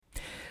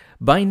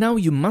By now,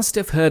 you must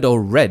have heard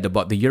or read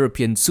about the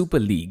European Super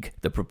League,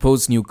 the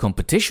proposed new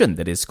competition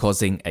that is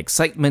causing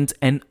excitement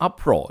and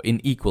uproar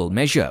in equal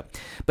measure.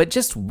 But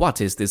just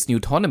what is this new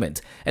tournament,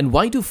 and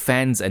why do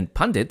fans and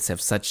pundits have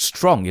such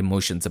strong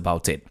emotions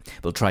about it?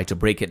 We'll try to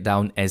break it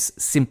down as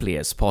simply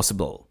as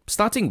possible.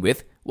 Starting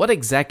with, what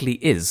exactly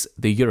is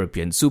the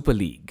European Super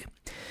League?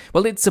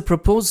 Well, it's a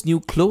proposed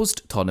new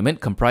closed tournament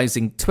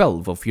comprising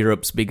 12 of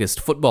Europe's biggest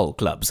football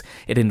clubs.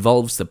 It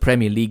involves the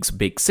Premier League's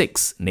Big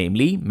Six,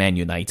 namely Man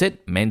United,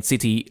 Man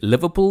City,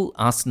 Liverpool,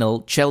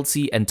 Arsenal,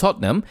 Chelsea and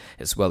Tottenham,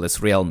 as well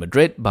as Real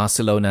Madrid,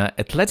 Barcelona,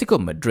 Atletico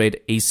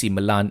Madrid, AC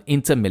Milan,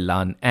 Inter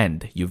Milan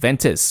and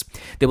Juventus.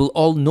 They will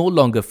all no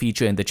longer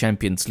feature in the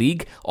Champions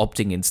League,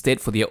 opting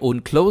instead for their own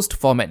closed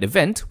format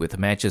event with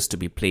matches to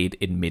be played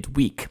in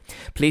midweek.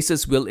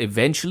 Places will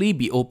eventually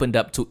be opened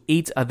up to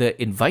 8 other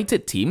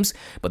invited teams,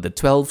 but the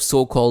 12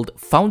 so-called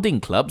founding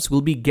clubs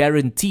will be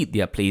guaranteed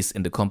their place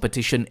in the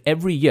competition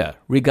every year,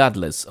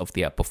 regardless of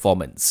their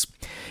performance.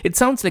 It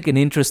sounds like an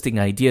interesting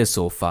idea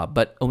so far,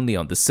 but only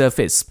on the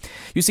surface.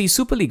 You see,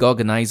 Super League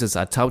organisers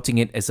are touting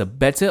it as a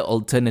better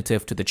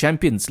alternative to the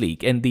Champions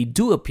League, and they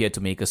do appear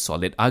to make a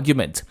solid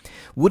argument.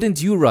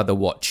 Wouldn't you rather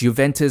watch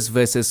Juventus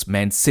versus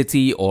Man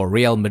City or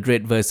Real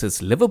Madrid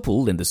versus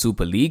Liverpool in the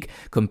Super League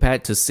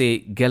compared to, say,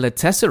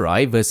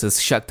 Galatasaray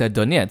versus Shakhtar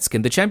Donetsk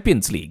in the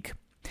Champions League?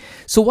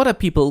 So what are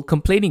people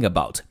complaining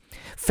about?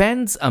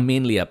 Fans are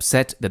mainly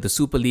upset that the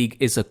Super League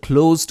is a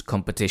closed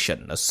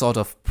competition, a sort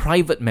of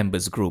private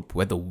members group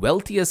where the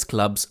wealthiest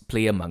clubs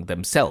play among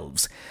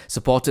themselves.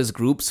 Supporters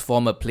groups,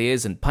 former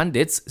players and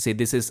pundits say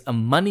this is a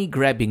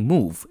money-grabbing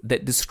move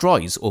that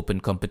destroys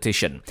open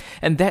competition.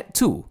 And that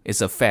too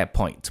is a fair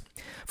point.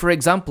 For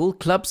example,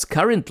 clubs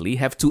currently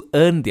have to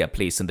earn their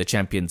place in the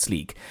Champions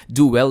League,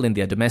 do well in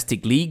their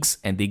domestic leagues,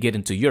 and they get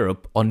into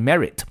Europe on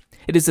merit.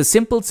 It is a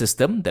simple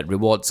system that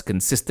rewards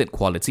consistent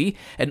quality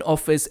and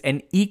offers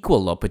an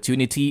equal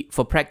opportunity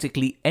for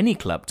practically any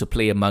club to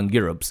play among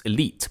Europe's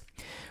elite.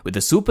 With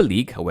the Super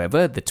League,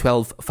 however, the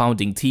 12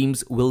 founding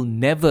teams will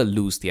never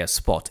lose their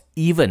spot,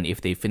 even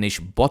if they finish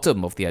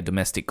bottom of their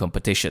domestic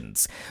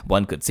competitions.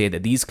 One could say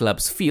that these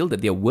clubs feel that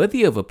they are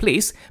worthy of a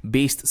place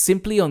based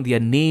simply on their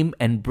name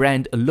and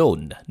brand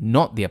alone,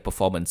 not their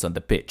performance on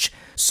the pitch.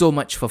 So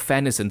much for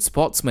fairness and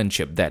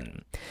sportsmanship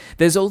then.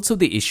 There's also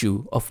the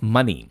issue of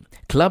money.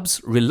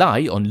 Clubs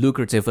rely on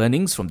lucrative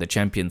earnings from the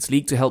Champions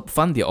League to help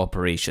fund their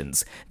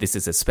operations. This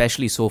is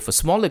especially so for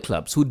smaller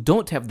clubs who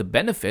don't have the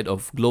benefit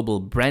of global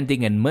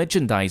branding and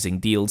merchandising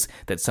deals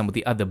that some of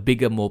the other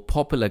bigger, more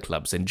popular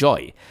clubs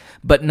enjoy.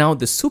 But now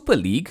the Super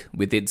League,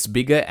 with its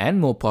bigger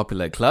and more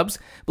popular clubs,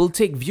 will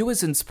take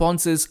viewers and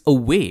sponsors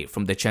away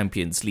from the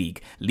Champions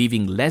League,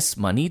 leaving less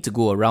money to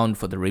go around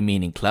for the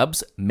remaining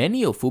clubs,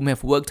 many of whom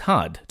have worked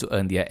hard to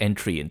earn their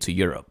entry into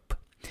Europe.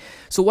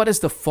 So what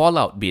has the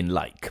fallout been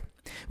like?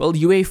 Well,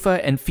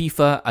 UEFA and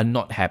FIFA are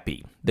not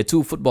happy. The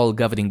two football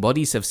governing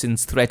bodies have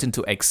since threatened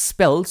to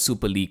expel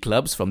Super League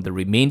clubs from the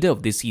remainder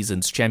of this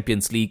season's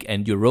Champions League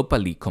and Europa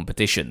League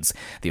competitions.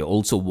 They are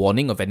also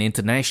warning of an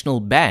international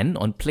ban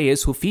on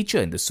players who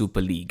feature in the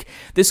Super League.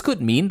 This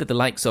could mean that the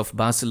likes of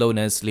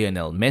Barcelona's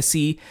Lionel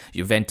Messi,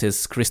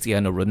 Juventus'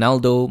 Cristiano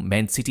Ronaldo,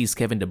 Man City's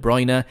Kevin De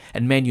Bruyne,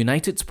 and Man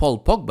United's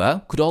Paul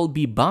Pogba could all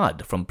be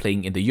barred from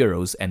playing in the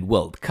Euros and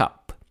World Cup.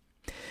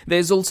 There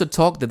is also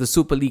talk that the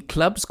Super League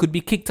clubs could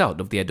be kicked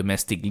out of their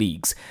domestic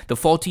leagues. The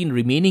 14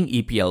 remaining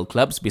EPL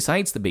clubs,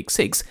 besides the Big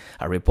Six,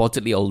 are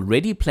reportedly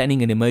already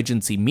planning an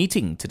emergency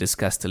meeting to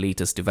discuss the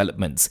latest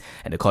developments.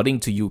 And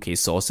according to UK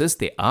sources,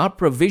 there are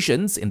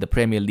provisions in the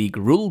Premier League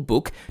rule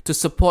book to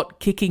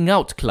support kicking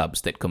out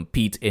clubs that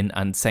compete in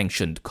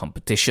unsanctioned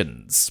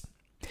competitions.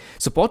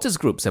 Supporters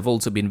groups have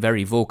also been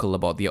very vocal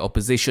about their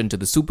opposition to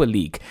the Super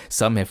League.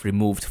 Some have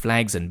removed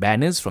flags and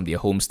banners from their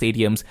home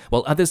stadiums,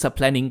 while others are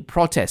planning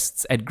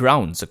protests at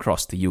grounds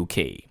across the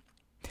UK.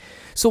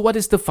 So what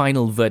is the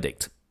final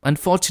verdict?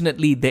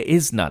 Unfortunately, there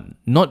is none,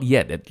 not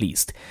yet at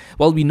least.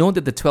 While we know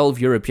that the 12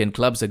 European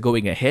clubs are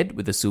going ahead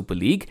with the Super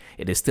League,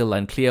 it is still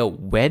unclear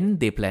when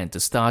they plan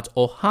to start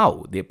or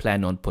how they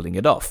plan on pulling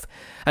it off.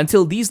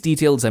 Until these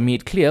details are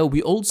made clear,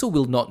 we also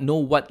will not know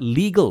what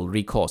legal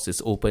recourse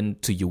is open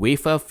to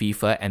UEFA,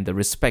 FIFA and the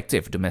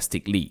respective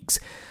domestic leagues.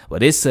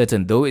 What is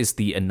certain though is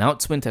the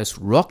announcement has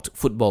rocked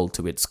football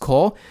to its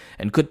core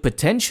and could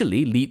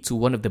potentially lead to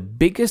one of the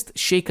biggest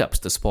shake-ups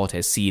the sport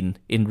has seen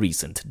in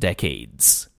recent decades.